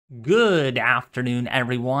Good afternoon,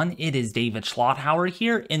 everyone. It is David Schlotthauer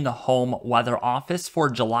here in the home weather office for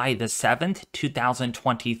July the 7th,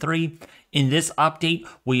 2023. In this update,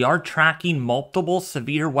 we are tracking multiple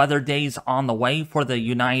severe weather days on the way for the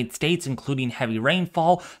United States, including heavy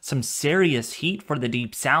rainfall, some serious heat for the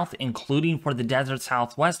deep south, including for the desert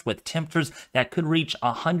southwest, with temperatures that could reach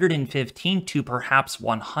 115 to perhaps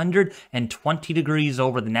 120 degrees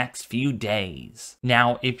over the next few days.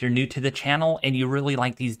 Now, if you're new to the channel and you really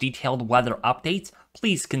like these detailed weather updates,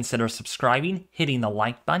 please consider subscribing, hitting the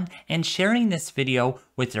like button, and sharing this video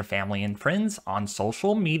with your family and friends on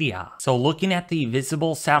social media. So looking at the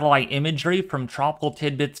visible satellite imagery from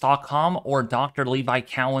tropicaltidbits.com or Dr. Levi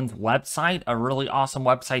Cowan's website, a really awesome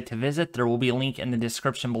website to visit. There will be a link in the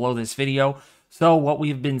description below this video. So what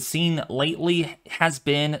we've been seeing lately has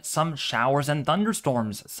been some showers and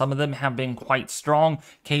thunderstorms. Some of them have been quite strong,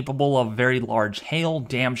 capable of very large hail,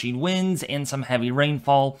 damaging winds, and some heavy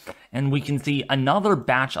rainfall. And we can see another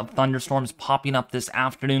batch of thunderstorms popping up this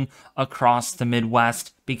afternoon across the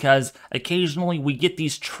Midwest, because occasionally we get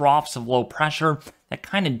these troughs of low pressure that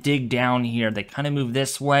kind of dig down here. They kind of move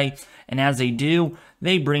this way, and as they do,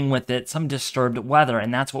 they bring with it some disturbed weather,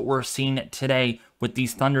 and that's what we're seeing today with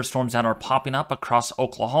these thunderstorms that are popping up across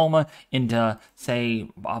Oklahoma into, say,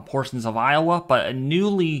 portions of Iowa. But a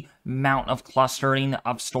newly amount of clustering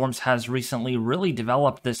of storms has recently really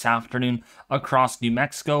developed this afternoon across New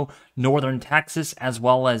Mexico, northern Texas, as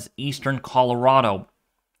well as eastern Colorado.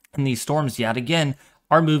 And these storms, yet again,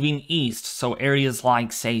 are moving east, so areas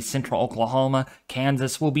like, say, central Oklahoma,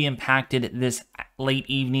 Kansas will be impacted this late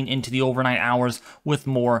evening into the overnight hours with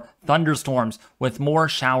more thunderstorms, with more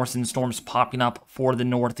showers and storms popping up for the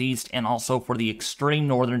Northeast and also for the extreme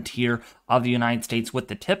northern tier of the United States, with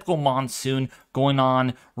the typical monsoon going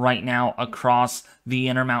on right now across the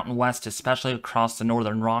Intermountain West, especially across the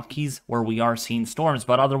northern Rockies, where we are seeing storms.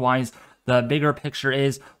 But otherwise, the bigger picture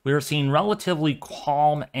is we're seeing relatively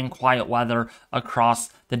calm and quiet weather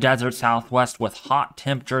across the desert southwest with hot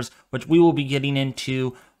temperatures, which we will be getting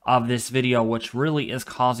into of this video, which really is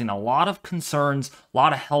causing a lot of concerns, a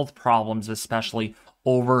lot of health problems, especially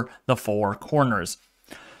over the four corners.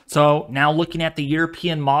 So now looking at the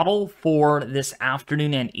European model for this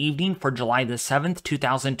afternoon and evening for July the 7th,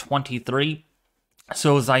 2023.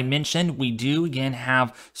 So as I mentioned, we do again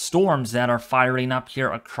have storms that are firing up here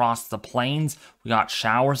across the plains. We got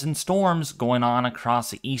showers and storms going on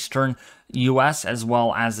across the eastern U.S. as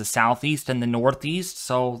well as the southeast and the northeast.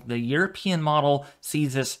 So the European model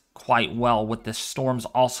sees this quite well, with the storms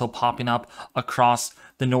also popping up across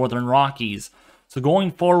the northern Rockies. So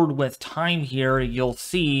going forward with time here, you'll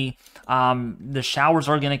see the showers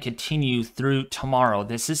are going to continue through tomorrow.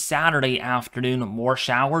 This is Saturday afternoon. More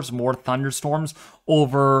showers, more thunderstorms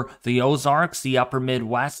over the Ozarks, the upper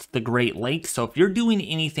Midwest, the Great Lakes. So if you're doing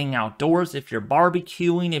anything outdoors, if you're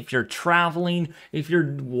barbecuing, if you're traveling, if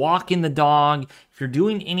you're walking the dog, if you're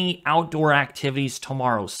doing any outdoor activities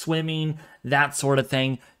tomorrow, swimming, that sort of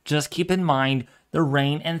thing, just keep in mind the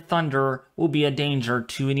rain and thunder will be a danger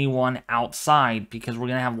to anyone outside, because we're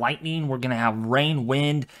going to have lightning, we're going to have rain,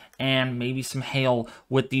 wind, and maybe some hail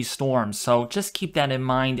with these storms. So just keep that in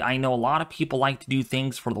mind. I know a lot of people like to do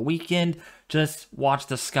things for the weekend. Just watch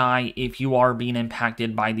the sky if you are being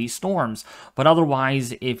impacted by these storms. But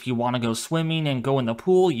otherwise, if you want to go swimming and go in the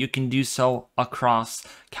pool, you can do so across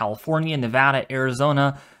California, Nevada,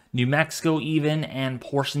 Arizona, New Mexico even, and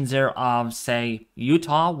portions there of, say,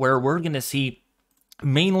 Utah, where we're going to see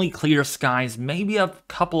mainly clear skies, maybe a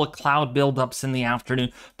couple of cloud buildups in the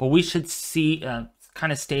afternoon, but we should see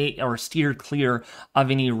kind of stay or steer clear of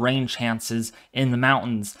any rain chances in the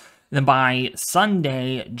mountains. Then by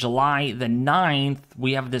Sunday, July the 9th,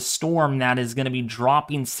 we have this storm that is going to be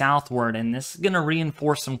dropping southward, and this is going to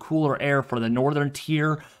reinforce some cooler air for the northern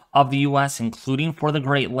tier of the U.S., including for the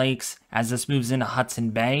Great Lakes, as this moves into Hudson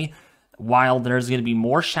Bay, while there's going to be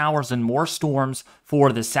more showers and more storms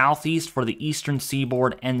for the southeast, for the eastern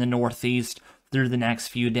seaboard, and the northeast through the next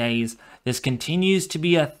few days. This continues to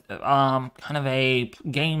be a kind of a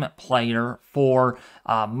game player for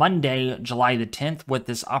Monday, July the 10th, with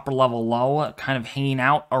this upper level low kind of hanging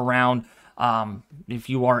out around, if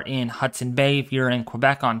you are in Hudson Bay, if you're in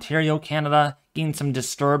Quebec, Ontario, Canada, getting some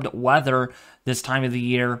disturbed weather this time of the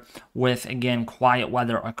year with, again, quiet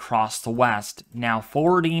weather across the west. Now,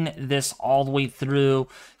 forwarding this all the way through,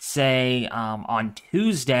 say, on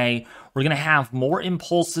Tuesday, we're going to have more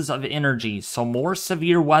impulses of energy. So more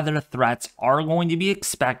severe weather threats are going to be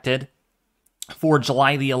expected for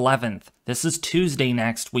July the 11th. This is Tuesday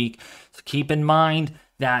next week. So keep in mind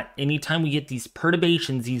that anytime we get these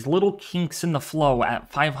perturbations, these little kinks in the flow at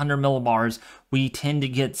 500 millibars, we tend to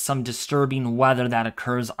get some disturbing weather that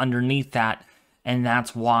occurs underneath that. And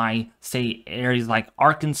that's why, say, areas like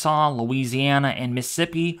Arkansas, Louisiana, and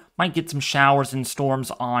Mississippi might get some showers and storms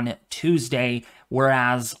on Tuesday,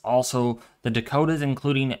 whereas also the Dakotas,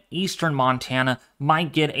 including eastern Montana,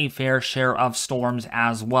 might get a fair share of storms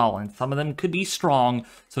as well. And some of them could be strong,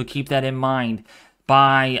 so keep that in mind.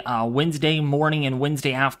 By Wednesday morning and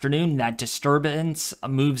Wednesday afternoon, that disturbance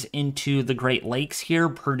moves into the Great Lakes here,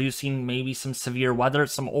 producing maybe some severe weather,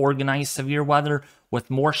 some organized severe weather, with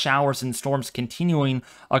more showers and storms continuing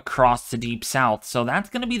across the Deep South. So that's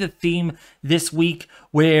going to be the theme this week,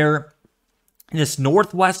 where this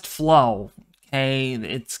northwest flow, okay,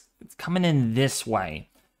 it's coming in this way.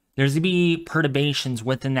 There's going to be perturbations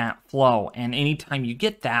within that flow, and anytime you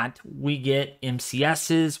get that, we get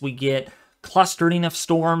MCSs, we get clustering of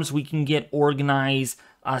storms, we can get organized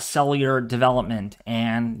cellular development.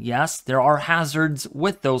 And yes, there are hazards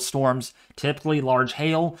with those storms, typically large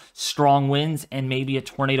hail, strong winds, and maybe a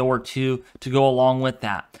tornado or two to go along with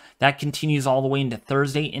that. That continues all the way into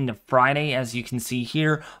Thursday, into Friday. As you can see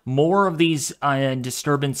here, more of these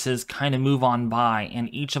disturbances kind of move on by,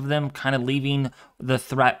 and each of them kind of leaving the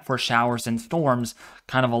threat for showers and storms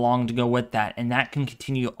kind of along to go with that. And that can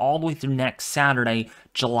continue all the way through next Saturday,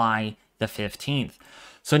 July the 15th.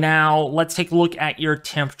 So now let's take a look at your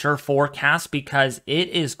temperature forecast, because it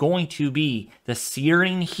is going to be the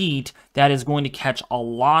searing heat that is going to catch a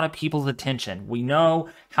lot of people's attention. We know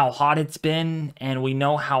how hot it's been, and we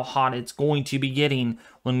know how hot it's going to be getting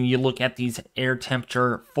when you look at these air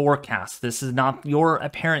temperature forecasts. This is not your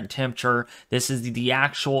apparent temperature. This is the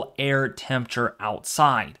actual air temperature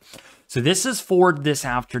outside. So this is for this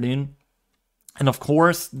afternoon. And of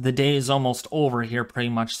course, the day is almost over here pretty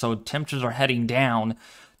much, so temperatures are heading down.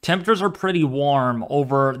 Temperatures are pretty warm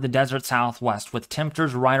over the desert southwest, with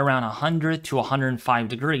temperatures right around 100 to 105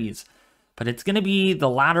 degrees. But it's going to be the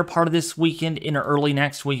latter part of this weekend into early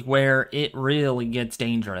next week where it really gets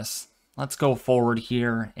dangerous. Let's go forward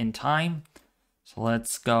here in time. So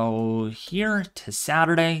let's go here to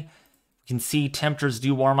Saturday. You can see temperatures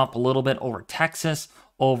do warm up a little bit over Texas,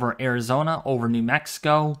 over Arizona, over New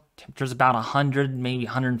Mexico. Temperatures about 100, maybe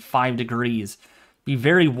 105 degrees. Be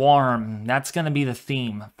very warm. That's going to be the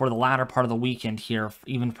theme for the latter part of the weekend here,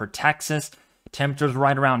 even for Texas. Temperatures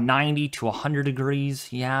right around 90 to 100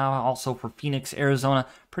 degrees. Yeah, also for Phoenix, Arizona,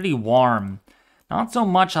 pretty warm. Not so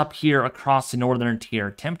much up here across the northern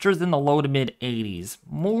tier. Temperatures in the low to mid 80s.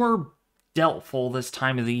 More doubtful this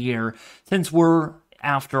time of the year, since we're,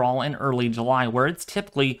 after all, in early July, where it's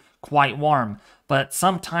typically quite warm. But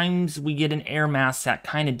sometimes we get an air mass that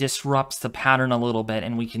kind of disrupts the pattern a little bit,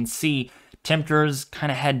 and we can see temperatures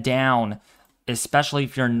kind of head down, especially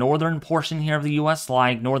if you're in northern portion here of the U.S.,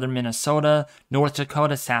 like northern Minnesota, North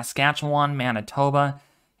Dakota, Saskatchewan, Manitoba.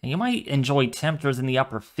 And you might enjoy temperatures in the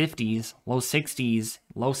upper 50s, low 60s,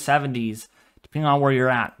 low 70s, depending on where you're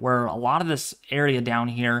at, where a lot of this area down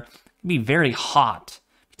here can be very hot,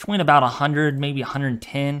 between about 100, maybe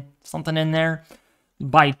 110, something in there.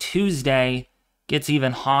 By Tuesday, gets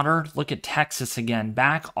even hotter. Look at Texas again,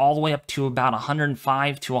 back all the way up to about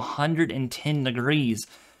 105 to 110 degrees.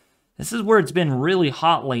 This is where it's been really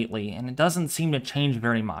hot lately, and it doesn't seem to change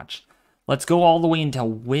very much. Let's go all the way into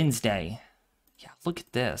Wednesday. Yeah, look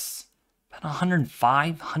at this. About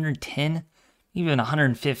 105, 110, even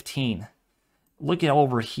 115. Look at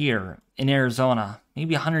over here in Arizona,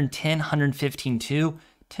 maybe 110, 115 too.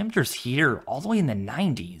 Temperatures here all the way in the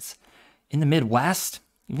 90s. In the Midwest,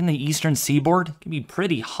 even the eastern seaboard, can be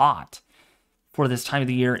pretty hot for this time of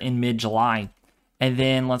the year in mid-July. And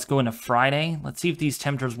then let's go into Friday. Let's see if these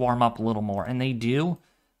temperatures warm up a little more. And they do.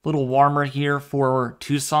 A little warmer here for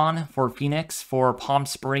Tucson, for Phoenix, for Palm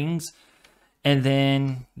Springs. And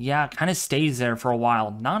then, yeah, it kind of stays there for a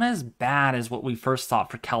while. Not as bad as what we first thought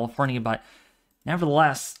for California, but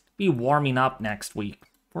nevertheless, be warming up next week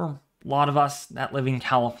for a lot of us that live in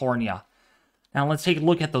California. Now let's take a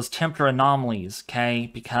look at those temperature anomalies, okay?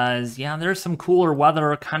 Because, yeah, there's some cooler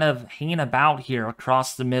weather kind of hanging about here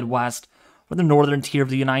across the Midwest or the northern tier of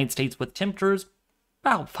the United States, with temperatures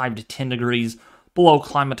about 5 to 10 degrees below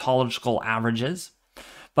climatological averages.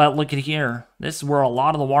 But look at here. This is where a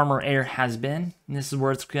lot of the warmer air has been. And this is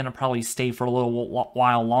where it's going to probably stay for a little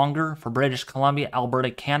while longer. For British Columbia,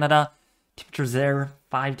 Alberta, Canada, temperatures there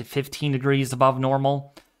 5 to 15 degrees above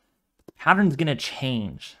normal. The pattern's going to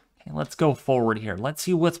change. Okay, let's go forward here. Let's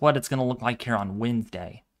see what it's going to look like here on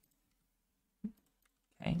Wednesday.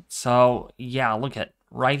 Okay, so yeah, look at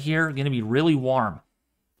right here, going to be really warm.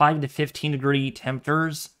 5 to 15 degree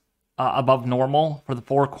temperatures above normal for the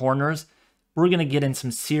four corners. we're going to get in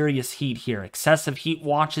some serious heat here. Excessive heat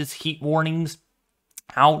watches, heat warnings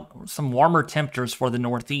out, some warmer temperatures for the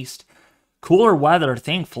Northeast. Cooler weather,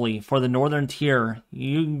 thankfully, for the northern tier.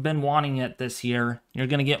 You've been wanting it this year. You're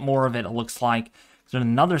going to get more of it, it looks like. There's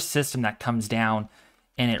another system that comes down,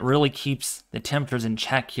 and it really keeps the temperatures in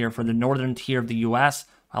check here for the northern tier of the U.S.,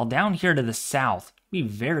 while down here to the south, it'll be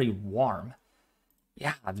very warm.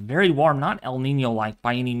 Yeah, it's very warm, not El Nino-like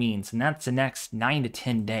by any means, and that's the next 9 to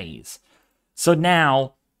 10 days. So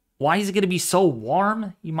now, why is it going to be so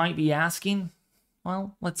warm, you might be asking?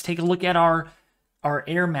 Well, let's take a look at our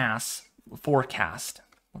air mass forecast.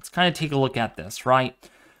 Let's kind of take a look at this, right?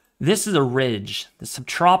 This is a ridge, the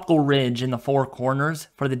subtropical ridge in the four corners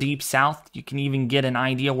for the deep south. You can even get an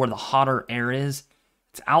idea where the hotter air is.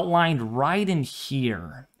 It's outlined right in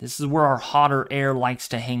here. This is where our hotter air likes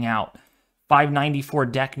to hang out. 594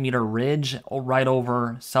 decameter ridge right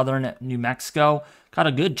over southern New Mexico. Got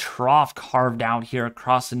a good trough carved out here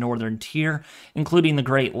across the northern tier, including the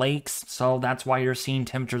Great Lakes. So that's why you're seeing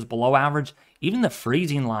temperatures below average. Even the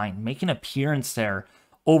freezing line making an appearance there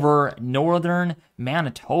over northern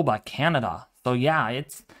Manitoba, Canada. So yeah,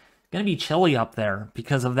 it's going to be chilly up there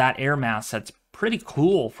because of that air mass. That's pretty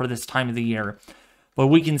cool for this time of the year. But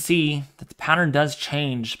we can see that the pattern does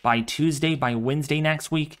change by Tuesday, by Wednesday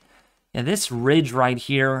next week. Yeah, this ridge right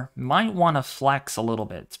here might want to flex a little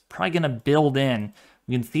bit. It's probably going to build in.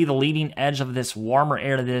 We can see the leading edge of this warmer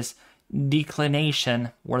air to this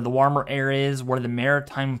declination, where the warmer air is, where the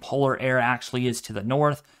maritime polar air actually is to the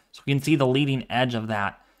north. So we can see the leading edge of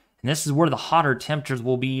that. And this is where the hotter temperatures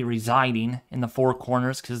will be residing in the four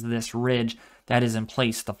corners because of this ridge that is in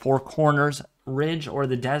place. The four corners ridge, or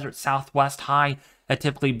the desert southwest high, that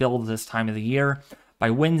typically builds this time of the year. By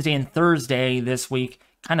Wednesday and Thursday this week,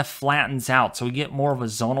 kind of flattens out. So we get more of a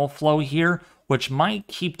zonal flow here, which might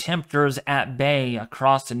keep temperatures at bay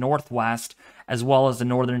across the northwest as well as the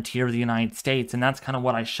northern tier of the United States. And that's kind of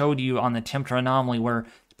what I showed you on the temperature anomaly, where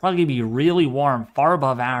it's probably going to be really warm, far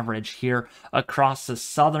above average here across the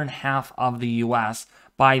southern half of the U.S.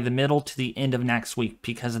 by the middle to the end of next week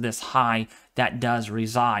because of this high that does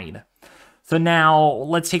reside. So now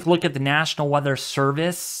let's take a look at the National Weather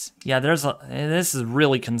Service. Yeah, this is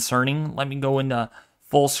really concerning. Let me go into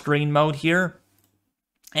full screen mode here,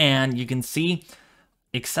 and you can see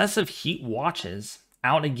excessive heat watches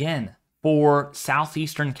out again for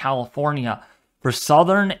southeastern California, for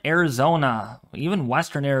southern Arizona, even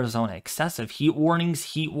western Arizona. Excessive heat warnings,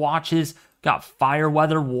 heat watches, got fire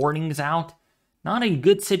weather warnings out. Not a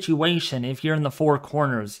good situation if you're in the four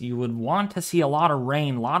corners. You would want to see a lot of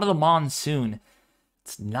rain, a lot of the monsoon.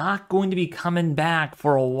 It's not going to be coming back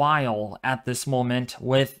for a while at this moment,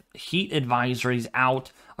 with heat advisories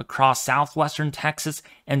out across southwestern Texas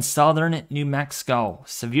and southern New Mexico.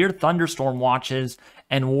 Severe thunderstorm watches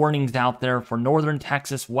and warnings out there for northern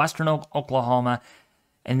Texas, western Oklahoma,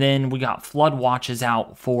 and then we got flood watches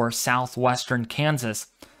out for southwestern Kansas.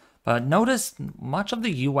 But notice much of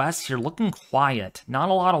the U.S. here looking quiet. Not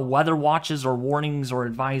a lot of weather watches or warnings or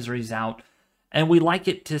advisories out. And we like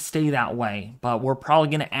it to stay that way, but we're probably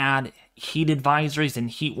going to add heat advisories and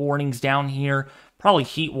heat warnings down here, probably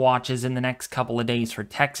heat watches in the next couple of days for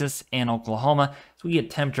Texas and Oklahoma, so we get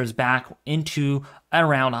temperatures back into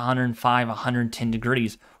around 105, 110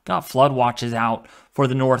 degrees. Got flood watches out for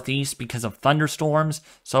the Northeast because of thunderstorms,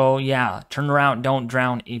 so yeah, turn around, don't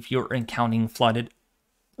drown if you're encountering flooded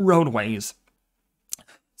roadways.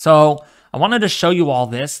 So I wanted to show you all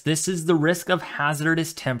this. This is the risk of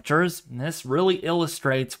hazardous temperatures. And this really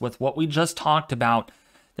illustrates with what we just talked about.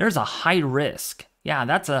 There's a high risk. Yeah,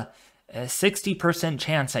 that's a 60%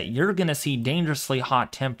 chance that you're going to see dangerously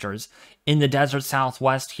hot temperatures in the desert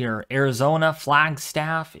southwest here. Arizona,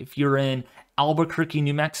 Flagstaff, if you're in Albuquerque,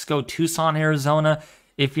 New Mexico, Tucson, Arizona,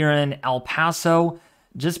 if you're in El Paso,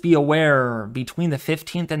 just be aware between the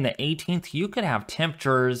 15th and the 18th, you could have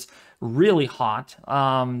temperatures really hot.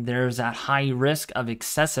 There's that high risk of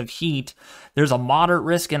excessive heat. There's a moderate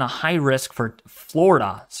risk and a high risk for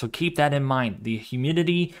Florida. So keep that in mind. The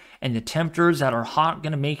humidity and the temperatures that are hot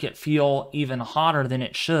going to make it feel even hotter than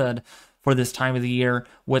it should for this time of the year,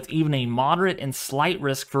 with even a moderate and slight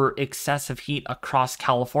risk for excessive heat across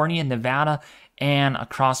California, Nevada, and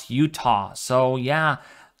across Utah. So yeah,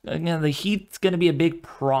 the heat's going to be a big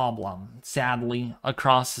problem, sadly,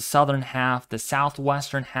 across the southern half, the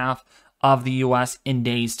southwestern half of the U.S. in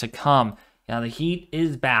days to come. Now, the heat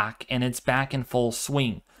is back, and it's back in full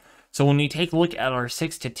swing. So when we take a look at our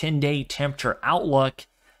 6 to 10 day temperature outlook,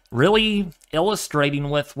 really illustrating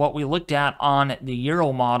with what we looked at on the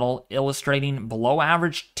Euro model, illustrating below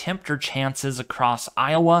average temperature chances across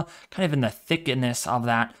Iowa, kind of in the thickness of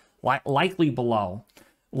that, likely below.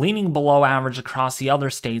 leaning below average across the other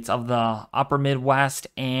states of the upper Midwest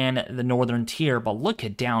and the northern tier. But look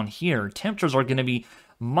at down here. Temperatures are going to be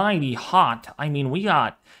mighty hot. I mean, we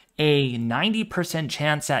got a 90%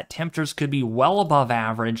 chance that temperatures could be well above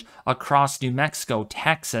average across New Mexico,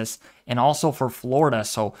 Texas, and also for Florida.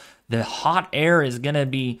 So the hot air is going to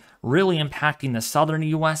be really impacting the southern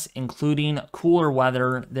U.S., including cooler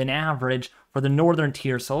weather than average for the northern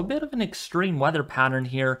tier. So a bit of an extreme weather pattern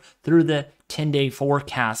here through the 10-day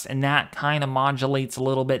forecast, and that kind of modulates a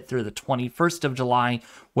little bit through the 21st of July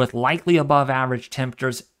with likely above average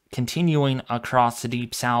temperatures continuing across the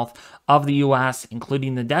deep south of the U.S.,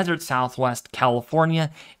 including the desert southwest,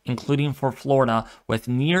 California, including for Florida, with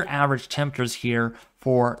near average temperatures here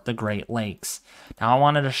for the Great Lakes. Now, I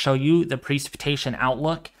wanted to show you the precipitation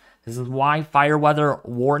outlook. This is why fire weather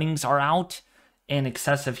warnings are out and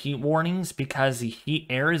excessive heat warnings, because the heat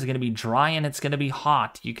air is going to be dry and it's going to be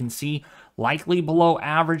hot. You can see likely below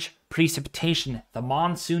average precipitation. The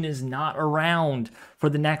monsoon is not around for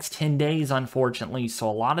the next 10 days, unfortunately. So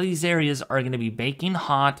a lot of these areas are going to be baking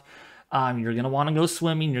hot. You're going to want to go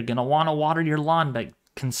swimming. You're going to want to water your lawn, but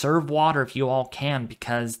conserve water if you all can,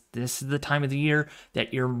 because this is the time of the year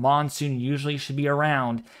that your monsoon usually should be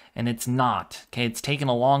around, and it's not. Okay, it's taken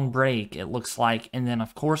a long break, it looks like. And then,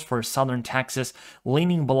 of course, for southern Texas,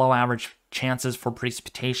 leaning below average chances for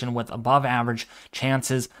precipitation with above average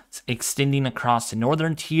chances extending across the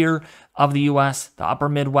northern tier of the U.S., the upper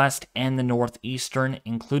Midwest, and the northeastern,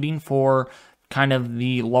 including for kind of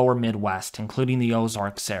the lower Midwest, including the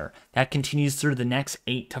Ozarks there. That continues through the next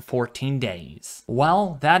 8 to 14 days.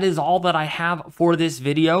 Well, that is all that I have for this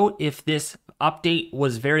video. If this update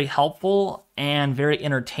was very helpful and very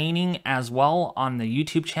entertaining as well on the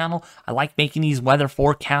YouTube channel, I like making these weather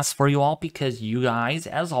forecasts for you all because you guys,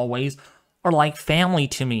 as always, are like family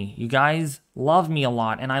to me. You guys love me a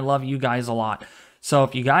lot, and I love you guys a lot. So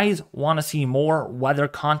if you guys want to see more weather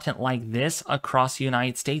content like this across the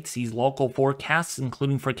United States, these local forecasts,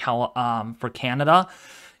 including for Canada,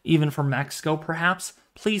 even for Mexico perhaps,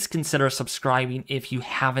 please consider subscribing if you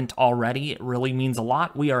haven't already. It really means a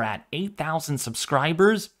lot. We are at 8,000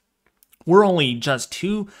 subscribers. We're only just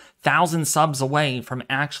 2,000 subs away from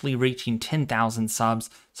actually reaching 10,000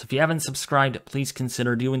 subs. So if you haven't subscribed, please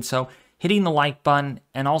consider doing so, hitting the like button,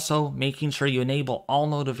 and also making sure you enable all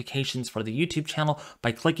notifications for the YouTube channel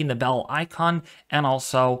by clicking the bell icon, and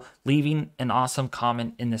also leaving an awesome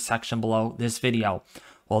comment in the section below this video.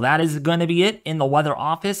 Well, that is going to be it in the weather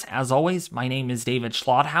office. As always, my name is David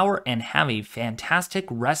Schlotthauer, and have a fantastic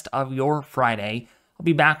rest of your Friday. I'll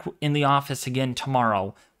be back in the office again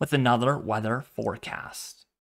tomorrow with another weather forecast.